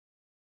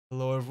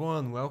Hello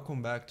everyone,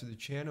 welcome back to the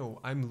channel.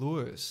 I'm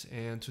Lewis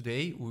and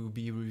today we'll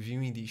be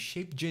reviewing the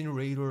Shape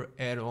Generator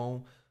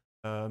add-on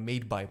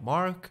made by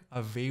Mark,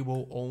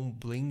 available on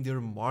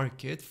Blender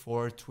Market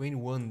for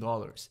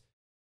 $21.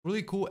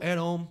 Really cool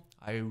add-on,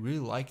 I really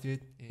liked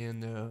it,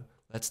 and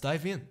let's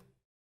dive in.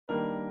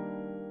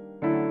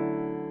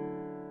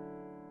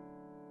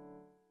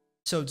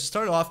 So to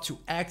start off, to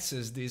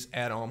access this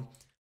add-on,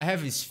 I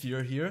have a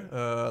sphere here.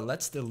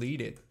 Let's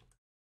delete it.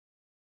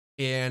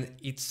 And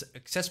it's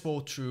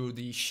accessible through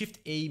the Shift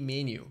A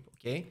menu,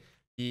 okay?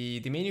 The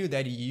menu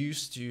that you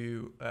use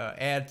to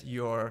add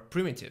your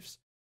primitives.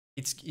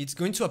 It's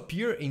going to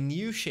appear a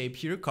new shape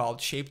here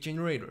called Shape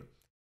Generator,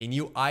 a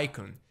new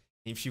icon.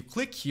 If you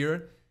click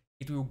here,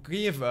 it will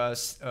give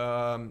us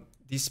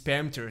these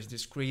parameters,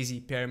 these crazy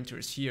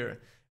parameters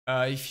here.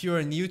 If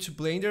you're new to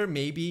Blender,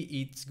 maybe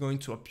it's going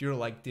to appear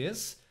like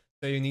this.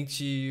 So you need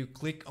to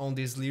click on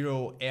this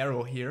little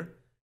arrow here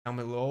down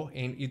below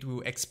and it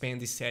will expand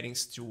the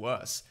settings to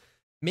us.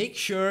 Make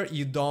sure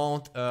you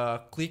don't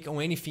click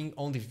on anything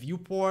on the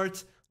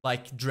viewport,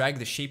 like drag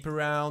the shape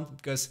around,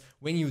 because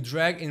when you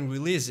drag and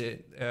release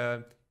it,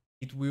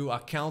 it will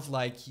account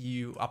like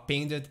you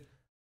appended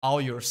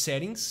all your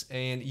settings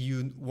and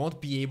you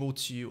won't be able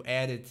to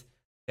edit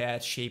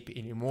that shape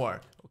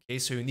anymore. Okay,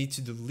 so you need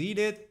to delete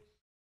it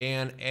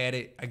and add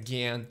it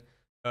again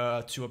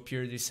to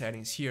appear the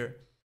settings here.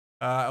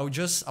 I'll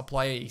just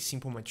apply a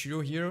simple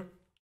material here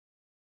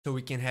so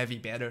we can have a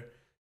better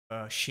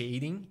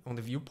shading on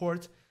the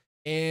viewport.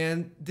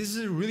 And this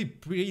is a really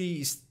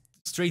pretty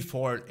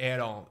straightforward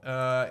add-on.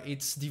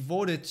 It's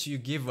devoted to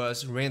give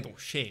us random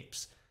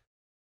shapes.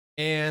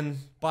 And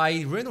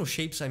by random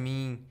shapes, I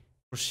mean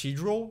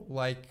procedural,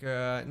 like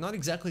not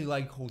exactly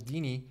like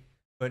Houdini,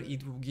 but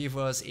it will give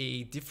us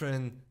a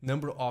different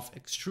number of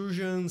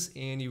extrusions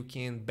and you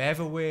can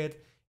bevel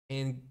it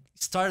and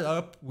start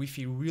up with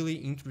a really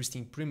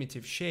interesting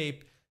primitive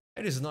shape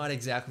that is not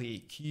exactly a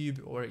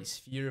cube or a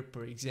sphere,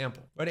 for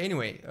example. But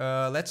anyway,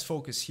 let's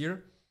focus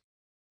here.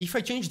 If I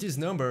change this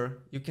number,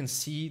 you can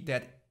see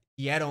that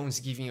the add-on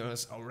is giving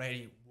us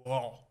already,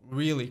 wow,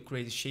 really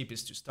crazy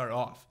shapes to start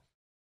off.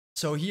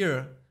 So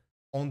here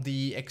on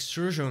the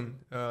extrusion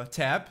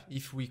tab,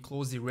 if we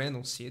close the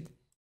random seed,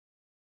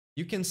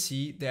 you can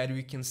see that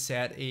we can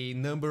set a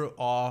number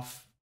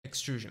of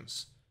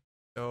extrusions.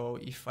 So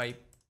if I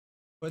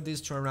put this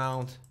to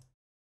around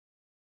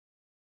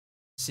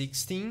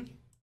 16,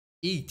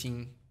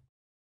 18,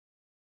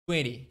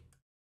 20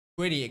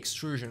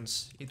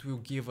 extrusions, it will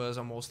give us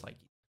almost like.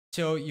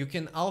 So you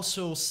can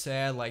also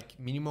set like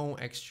minimum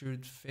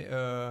extrude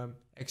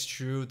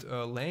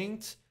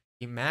length,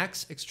 a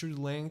max extrude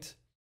length.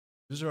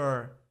 Those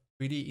are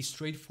pretty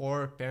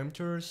straightforward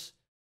parameters.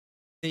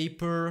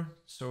 Taper,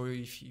 so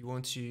if you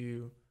want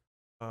to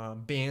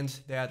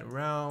bend that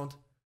around,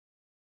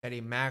 set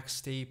a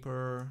max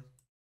taper.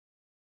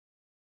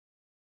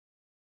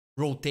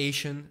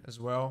 Rotation as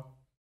well,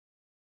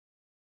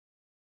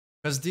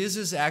 because this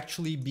is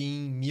actually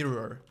being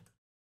mirrored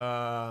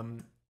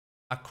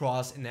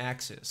across an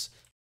axis.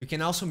 You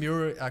can also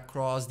mirror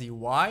across the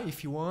Y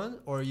if you want,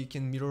 or you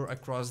can mirror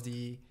across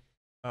the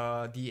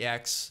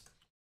X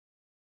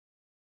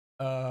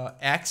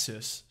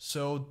axis.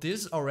 So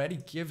this already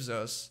gives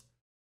us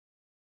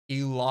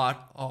a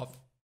lot of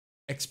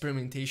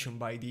experimentation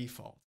by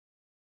default.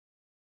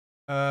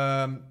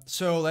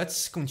 So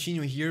let's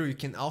continue here. You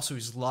can also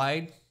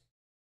slide.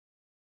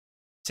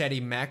 Set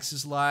a max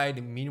slide,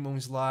 a minimum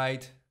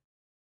slide.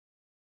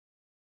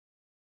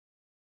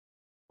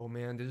 Oh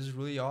man, this is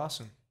really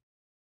awesome.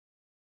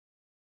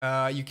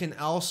 You can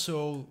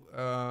also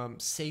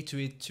say to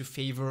it to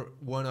favor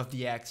one of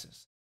the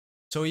axes.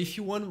 So if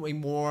you want a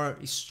more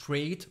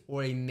straight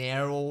or a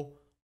narrow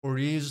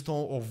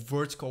horizontal or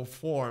vertical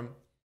form,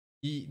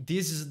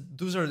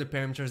 those are the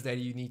parameters that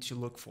you need to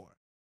look for.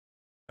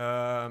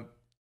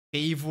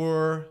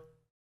 Favor,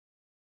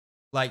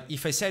 like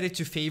if I set it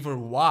to favor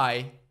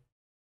Y,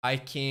 I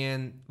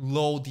can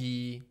load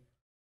the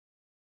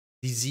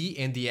Z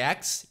and the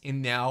X,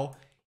 and now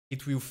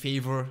it will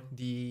favor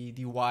the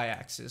Y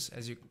axis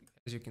as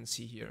you can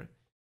see here,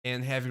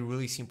 and have a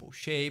really simple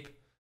shape.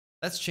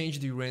 Let's change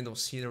the random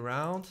seed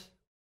around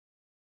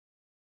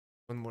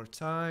one more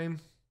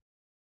time.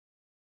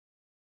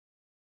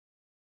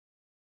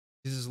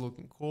 This is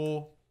looking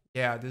cool.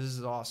 Yeah, this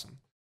is awesome.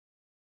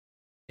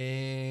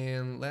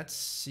 And let's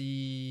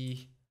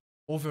see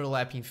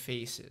overlapping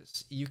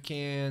faces. You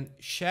can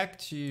check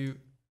to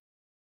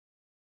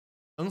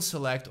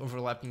unselect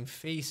overlapping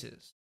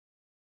faces,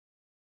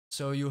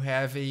 so you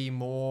have a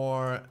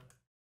more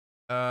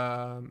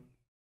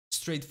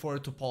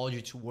straightforward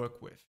topology to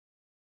work with.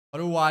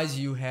 Otherwise,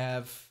 you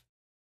have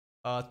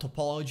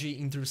topology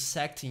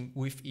intersecting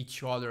with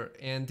each other,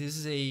 and this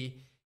is a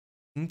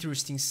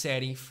interesting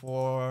setting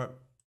for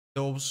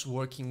those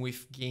working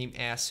with game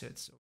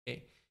assets.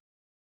 Okay,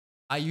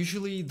 I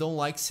usually don't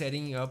like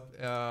setting up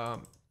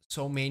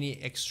so many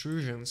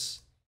extrusions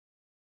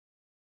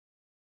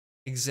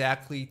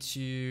exactly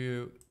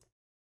to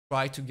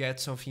try to get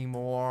something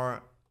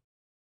more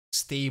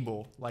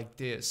stable like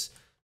this.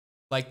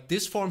 like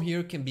this form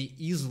here can be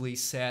easily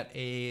set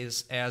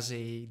as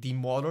the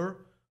motor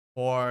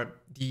or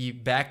the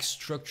back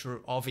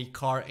structure of a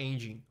car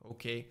engine,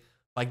 okay?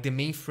 Like the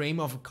main frame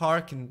of a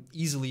car can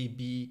easily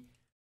be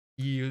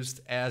used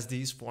as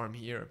this form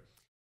here.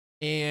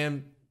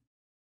 And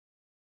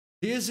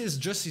this is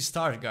just a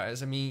start,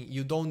 guys. I mean,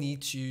 you don't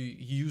need to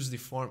use the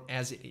form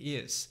as it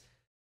is.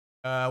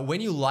 When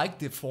you like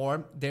the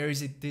form, there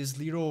is this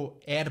little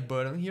add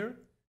button here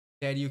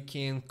that you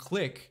can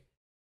click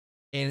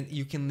and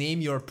you can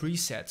name your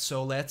preset.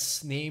 So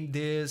let's name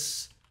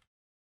this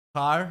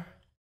car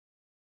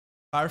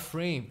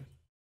frame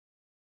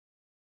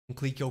and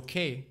click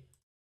OK.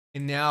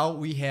 And now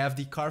we have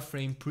the car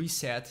frame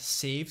preset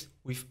saved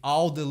with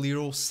all the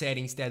little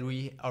settings that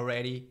we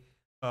already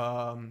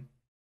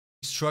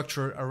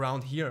structured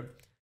around here.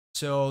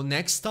 So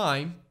next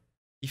time,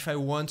 if I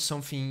want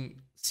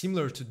something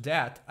similar to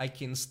that, I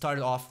can start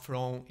off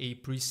from a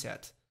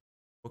preset.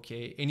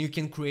 Okay, and you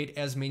can create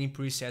as many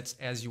presets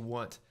as you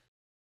want.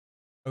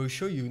 I will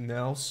show you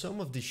now some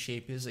of the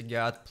shapes I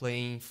got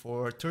playing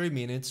for 30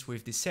 minutes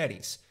with the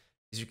settings.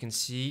 As you can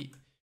see,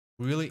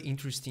 really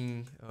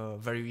interesting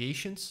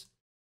variations.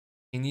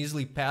 You can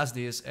easily pass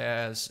this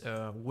as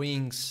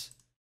wings,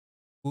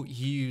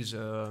 hues,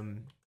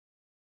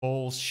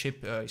 poles,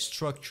 ship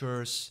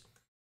structures,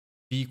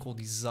 vehicle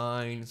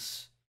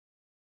designs.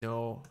 You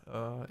know,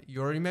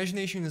 your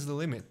imagination is the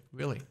limit,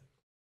 really.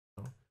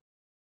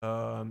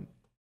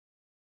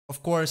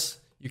 Of course,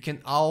 you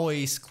can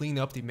always clean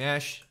up the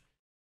mesh.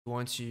 You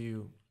want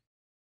to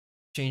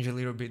change a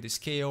little bit the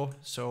scale,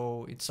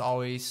 so it's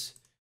always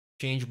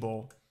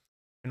changeable.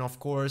 And of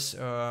course,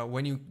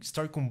 when you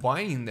start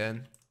combining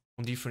them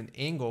on different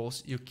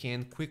angles, you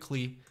can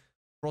quickly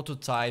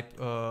prototype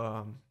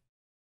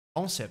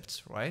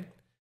concepts, right?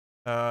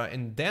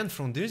 And then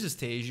from this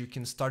stage, you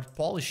can start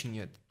polishing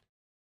it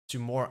to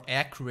more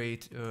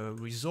accurate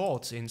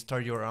results and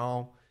start your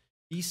own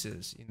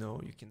pieces. You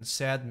know, you can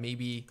set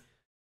maybe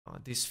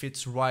this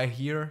fits right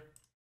here.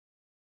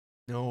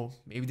 No,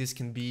 maybe this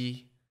can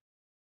be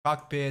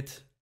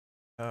cockpit,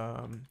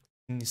 and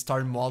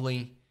start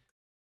modeling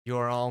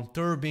your own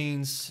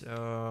turbines.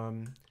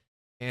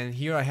 And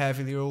here I have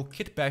a little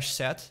kit bash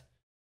set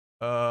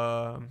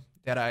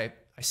that I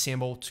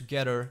assembled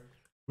together.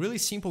 Really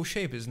simple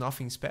shape, is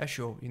nothing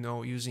special, you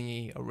know, using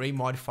a array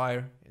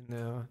modifier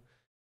and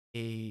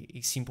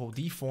a simple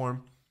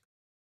deform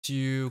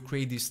to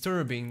create these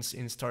turbines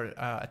and start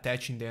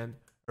attaching them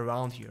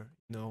around here,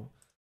 you know.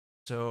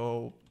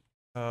 So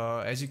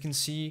as you can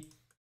see,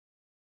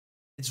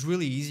 it's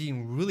really easy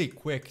and really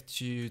quick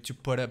to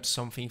put up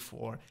something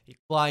for a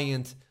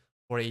client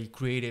or a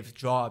creative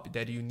job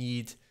that you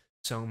need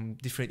some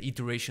different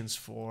iterations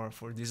for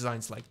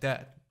designs like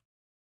that.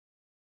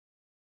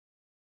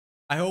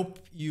 I hope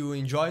you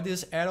enjoyed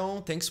this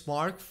add-on. Thanks,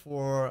 Mark,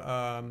 for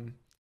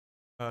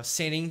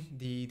sending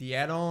the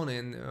add-on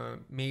and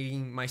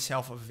making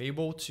myself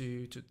available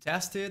to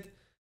test it.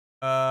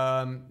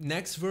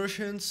 Next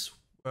versions,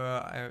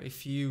 a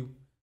few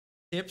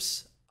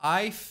tips.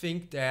 I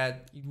think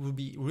that it would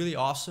be really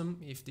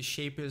awesome if the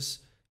shapers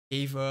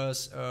gave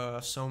us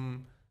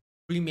some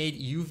pre-made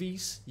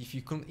UVs. If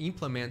you can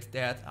implement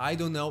that, I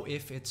don't know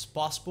if it's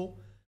possible,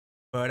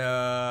 but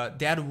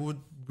that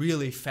would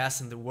really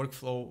fasten the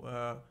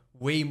workflow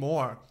way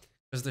more,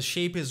 because the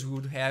shapers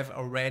would have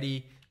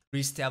already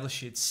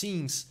pre-established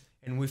scenes,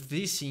 and with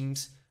these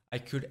scenes I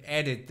could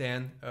edit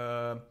them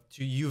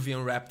to UV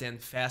unwrap them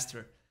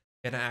faster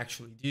than I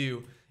actually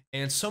do.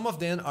 And some of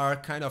them are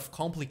kind of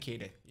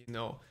complicated, you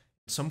know.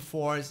 Some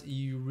forms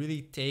you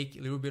really take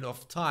a little bit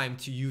of time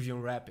to UV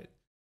unwrap it.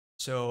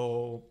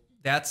 So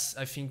that's,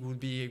 I think, would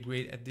be a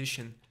great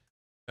addition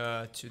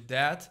to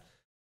that.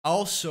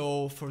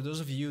 Also, for those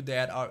of you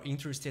that are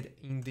interested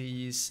in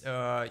this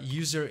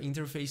user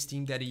interface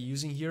theme that I'm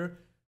using here,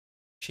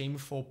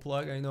 shameful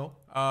plug, I know.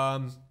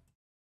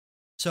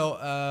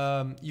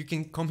 You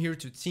can come here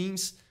to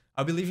themes.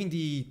 I'll be leaving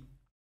the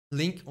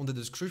link on the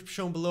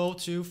description below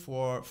too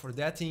for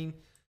that theme.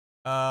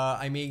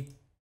 I made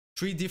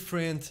 3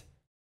 different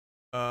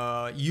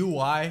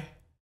UI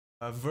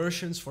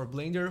versions for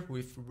Blender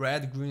with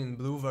red, green, and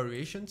blue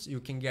variations. You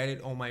can get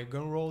it on my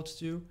Gumroad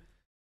too.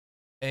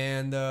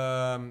 And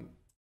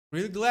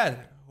really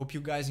glad. Hope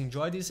you guys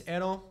enjoyed this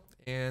add-on.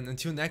 And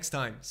until next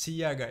time, see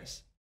ya,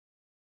 guys.